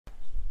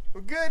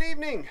Well, good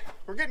evening.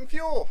 We're getting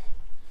fuel,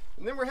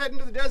 and then we're heading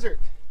to the desert.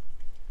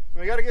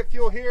 We got to get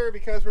fuel here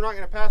because we're not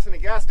going to pass any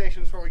gas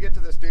stations before we get to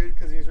this dude,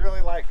 because he's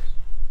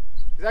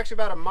actually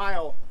about a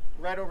mile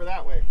right over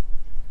that way.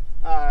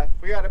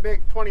 We got a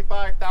big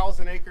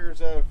 25,000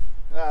 acres of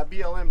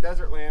BLM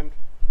desert land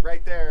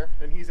right there,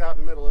 and he's out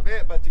in the middle of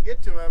it. But to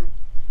get to him,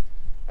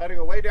 I had to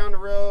go way down the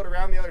road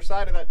around the other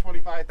side of that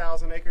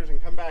 25,000 acres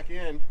and come back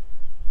in.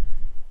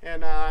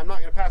 And I'm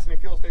not going to pass any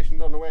fuel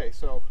stations on the way,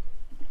 so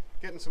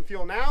getting some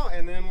fuel now,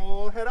 and then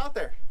we'll head out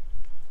there.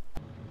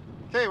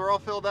 Okay, we're all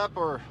filled up,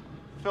 or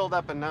filled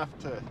up enough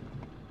to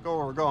go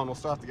where we're going. We'll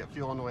still have to get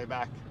fuel on the way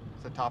back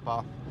to top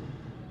off.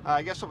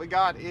 I guess what we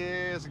got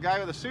is a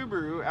guy with a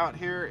Subaru out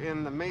here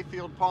in the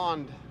Mayfield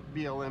Pond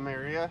BLM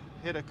area.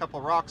 Hit a couple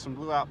rocks and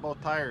blew out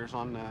both tires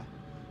on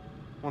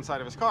one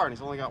side of his car, and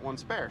he's only got one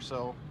spare,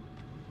 so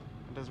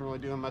it doesn't really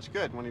do him much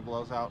good when he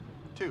blows out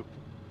two.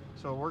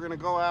 So we're gonna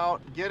go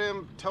out, get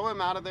him, tow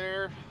him out of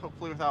there,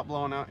 hopefully without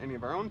blowing out any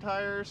of our own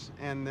tires,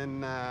 and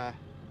then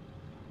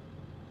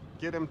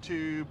get him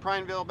to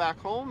Prineville back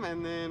home,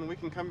 and then we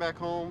can come back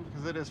home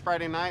because it is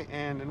Friday night,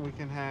 and then we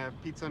can have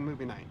pizza and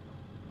movie night.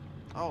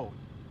 Oh,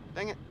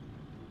 dang it.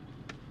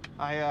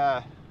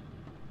 I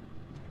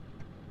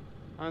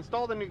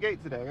installed a new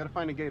gate today. I gotta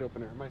find a gate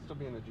opener. It might still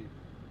be in the Jeep.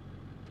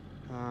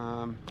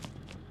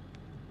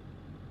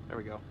 There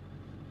we go.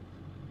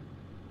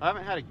 I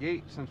haven't had a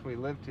gate since we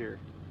lived here,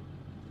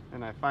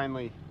 and I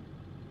finally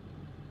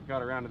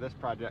got around to this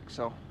project,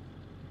 so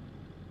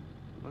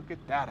look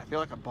at that. I feel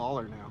like a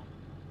baller now.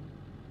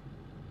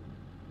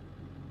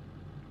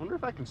 Wonder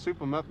if I can soup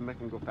them up and make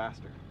them go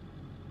faster.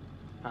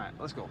 All right,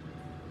 let's go.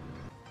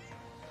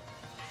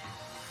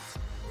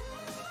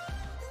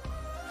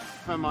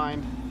 My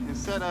mind,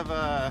 instead of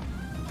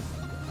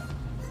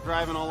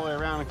driving all the way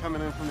around and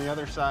coming in from the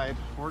other side,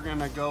 we're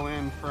gonna go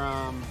in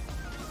from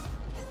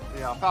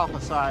the alfalfa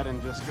side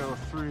and just go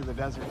through the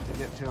desert to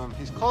get to him.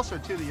 He's closer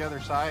to the other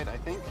side, I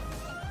think,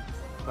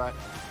 but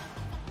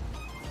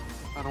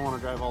I don't want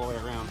to drive all the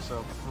way around,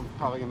 so I'm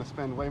probably going to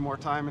spend way more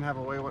time and have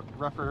a way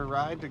rougher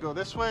ride to go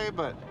this way,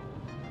 but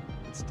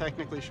it's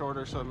technically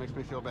shorter, so it makes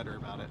me feel better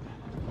about it.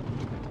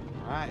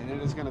 Alright, and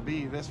it is going to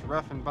be this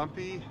rough and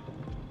bumpy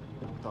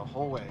the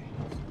whole way.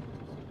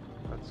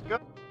 Let's go.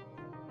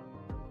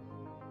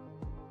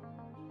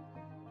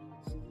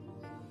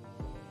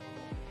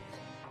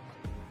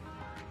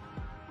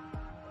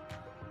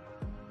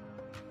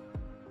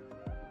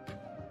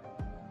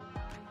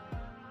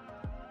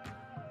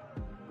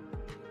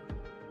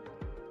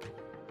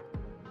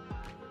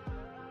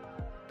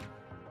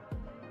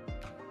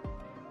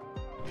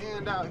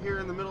 And out here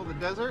in the middle of the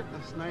desert,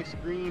 this nice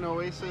green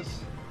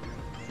oasis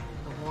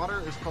of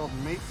water is called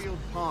Mayfield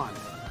Pond.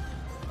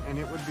 And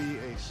it would be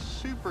a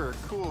super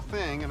cool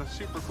thing and a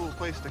super cool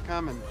place to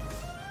come and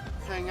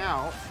hang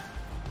out,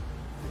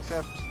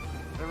 except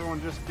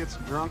everyone just gets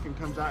drunk and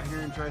comes out here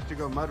and tries to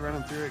go mud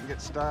running through it and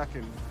get stuck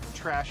and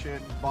trash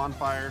it,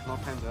 bonfires and all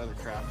kinds of other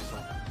crap. So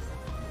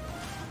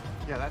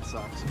yeah, that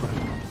sucks, but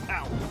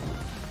ow.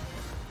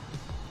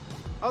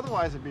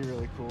 Otherwise it'd be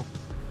really cool.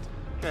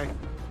 Okay.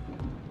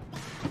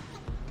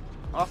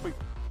 Off we...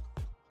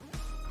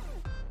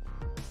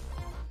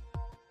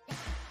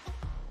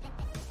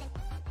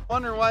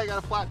 Wondering why you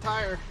got a flat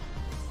tire.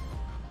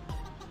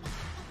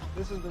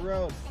 This is the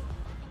road.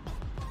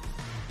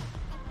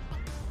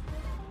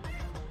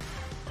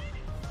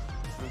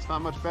 It's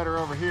not much better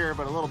over here,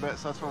 but a little bit,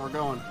 so that's where we're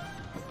going.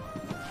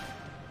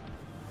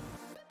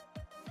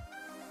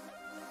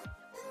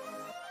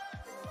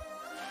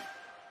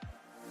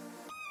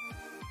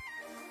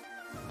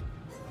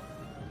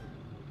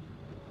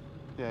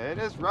 Yeah, it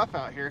is rough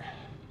out here.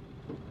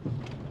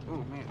 Oh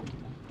man.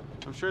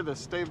 I'm sure the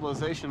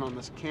stabilization on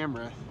this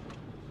camera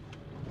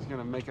is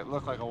gonna make it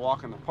look like a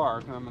walk in the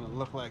park, and I'm gonna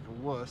look like a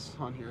wuss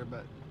on here,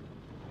 but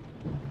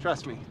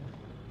trust me,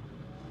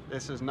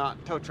 this is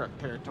not tow truck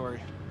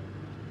territory.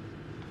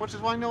 Which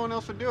is why no one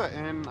else would do it,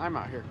 and I'm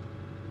out here.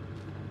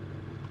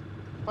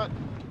 But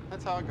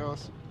that's how it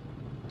goes.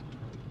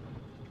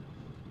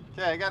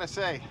 Okay, I gotta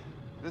say,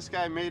 this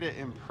guy made it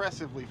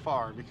impressively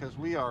far, because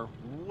we are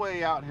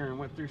way out here and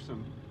went through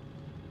some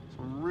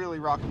really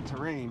rocky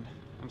terrain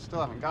and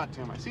still haven't got to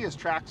him. I see his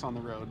tracks on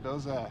the road.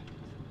 Those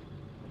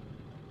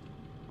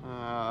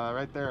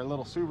right there are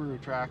little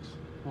Subaru tracks.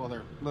 Well,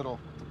 they're little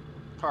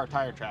car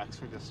tire tracks.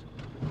 We just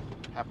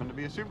happen to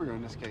be a Subaru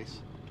in this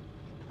case.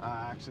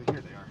 Actually,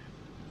 here they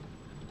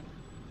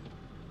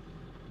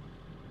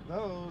are.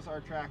 Those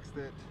are tracks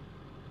that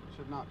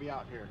should not be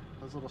out here.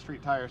 Those little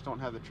street tires don't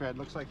have the tread.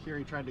 Looks like here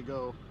he tried to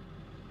go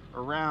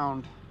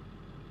around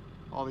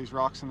all these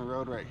rocks in the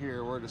road right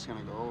here. We're just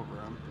gonna go over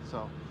them.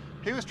 So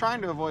he was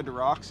trying to avoid the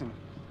rocks, and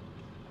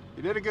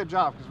he did a good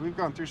job, because we've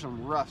gone through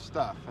some rough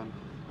stuff and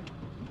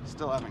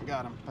still haven't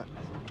got him, but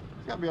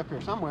he's got to be up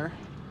here somewhere.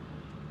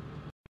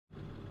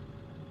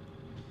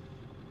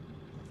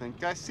 I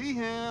think I see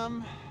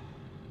him.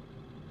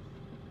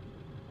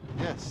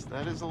 Yes,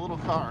 that is a little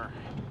car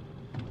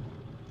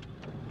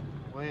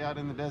way out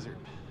in the desert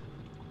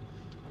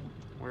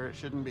where it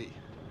shouldn't be,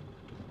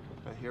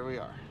 but here we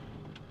are.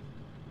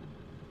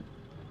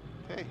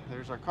 Okay,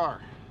 there's our car.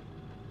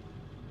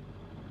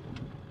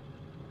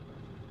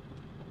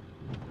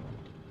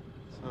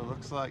 So it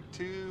looks like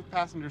 2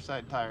 passenger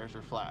side tires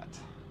are flat.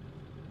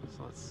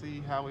 So let's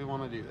see how we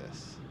want to do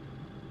this.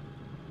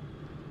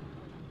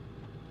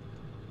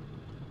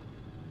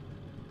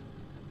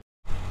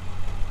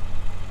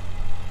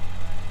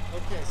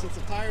 Okay, since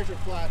the tires are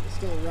flat, it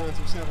still runs.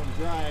 We just have them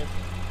drive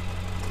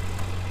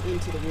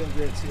into the wheel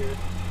grids here.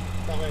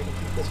 That way I can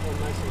keep this one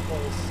nice and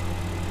close.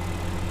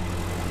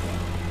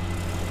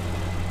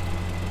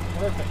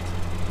 Perfect.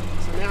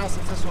 So now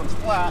since this one's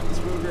flat, this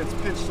wheel grid's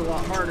pinched a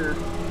lot harder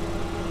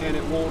and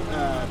it won't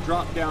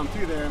drop down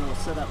through there, and it'll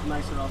set up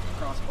nicer off the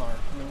crossbar.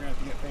 And then we're going to have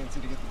to get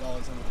fancy to get the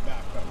dollies under the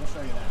back, but we'll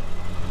show you that.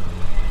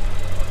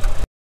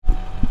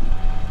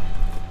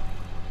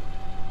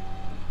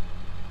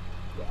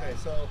 Okay,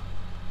 so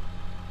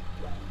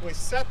we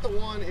set the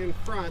one in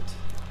front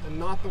and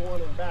not the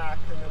one in back,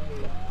 and then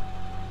we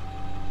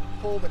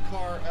pull the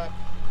car up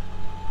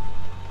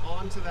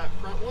onto that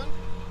front one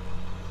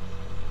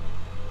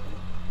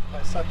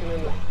by sucking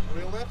in the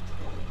wheel lift.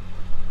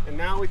 And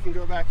now we can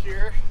go back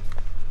here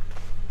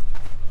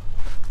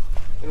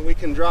and we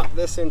can drop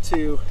this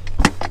into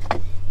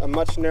a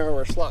much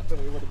narrower slot than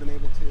we would have been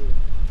able to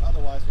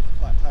otherwise with the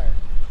flat tire.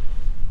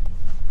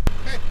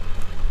 Okay,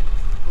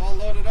 all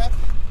loaded up,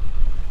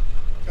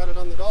 got it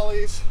on the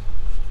dollies,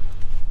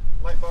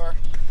 light bar.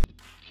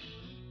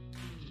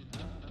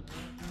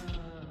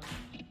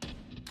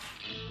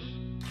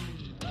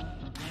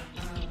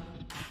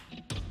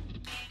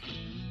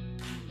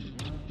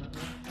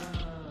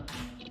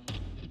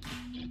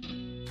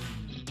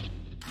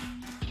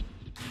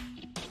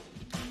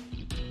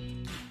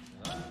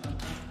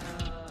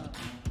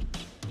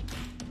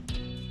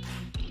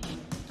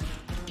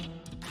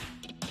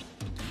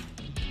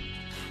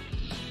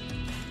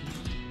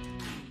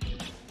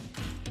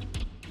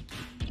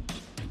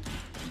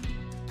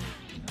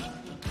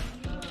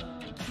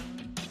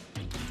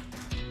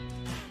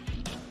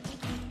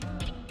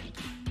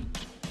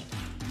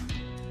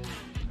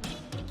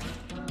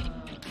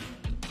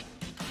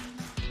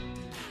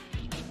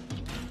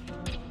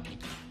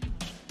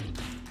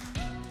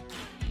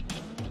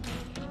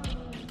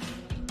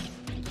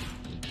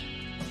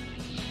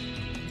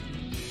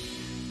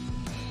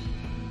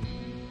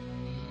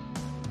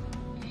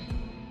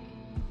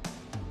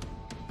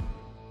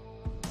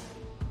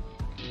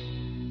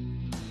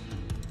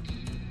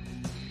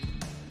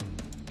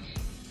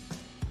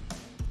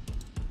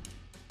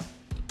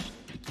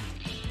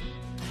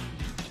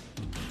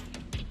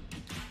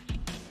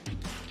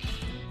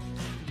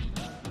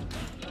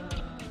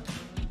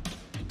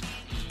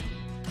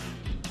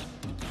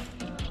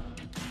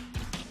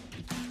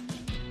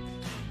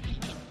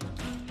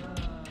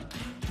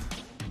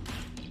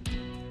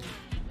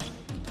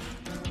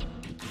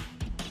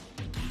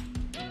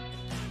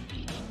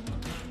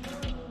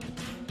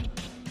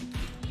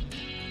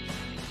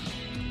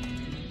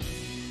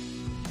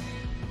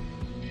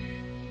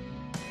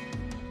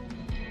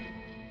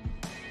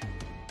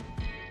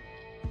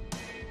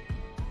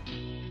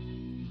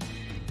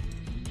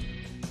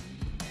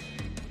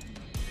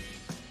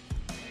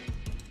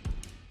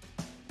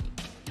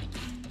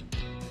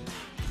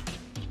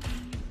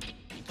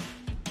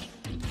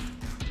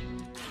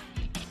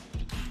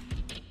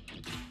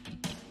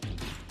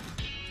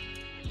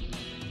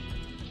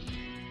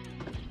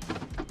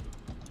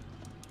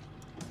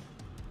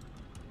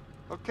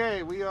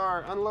 Okay, we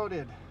are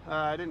unloaded.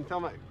 I didn't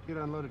film it get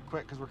unloaded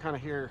quick because we're kind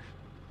of here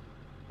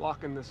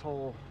blocking this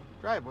whole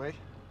driveway.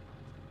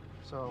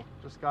 So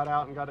just got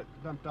out and got it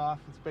dumped off.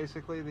 It's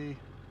basically the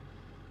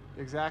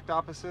exact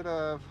opposite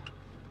of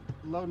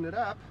loading it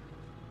up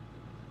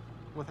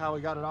with how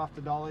we got it off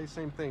the dolly.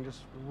 Same thing,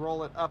 just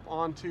roll it up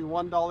onto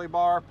one dolly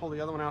bar, pull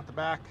the other one out the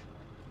back,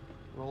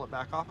 roll it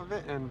back off of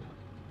it, and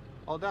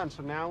all done.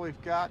 So now we're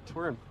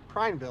in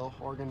Prineville,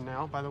 Oregon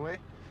now, by the way.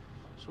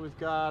 So we've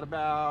got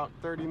about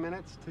 30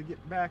 minutes to get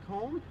back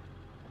home.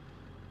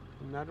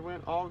 And that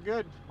went all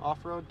good.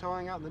 Off-road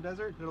towing out in the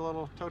desert, did a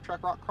little tow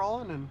truck rock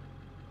crawling, and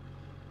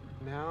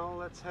now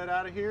let's head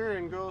out of here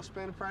and go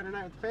spend Friday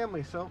night with the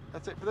family. So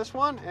that's it for this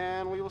one,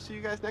 and we will see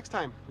you guys next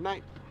time. Good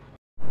night.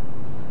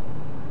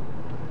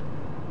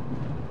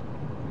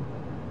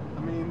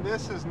 I mean,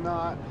 this is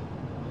not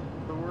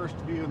the worst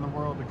view in the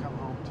world to come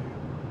home to.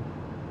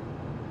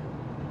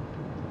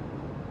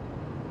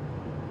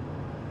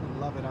 I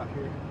love it out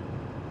here.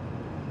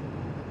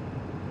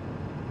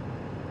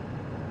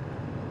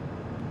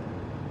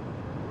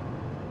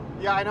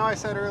 Yeah, I know I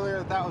said earlier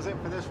that that was it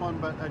for this one,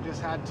 but I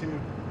just had to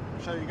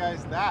show you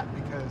guys that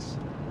because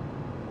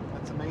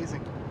that's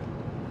amazing.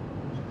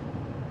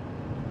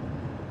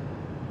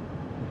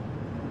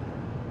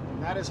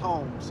 And that is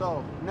home.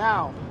 So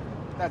now,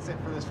 that's it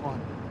for this one.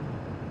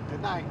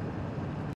 Good night.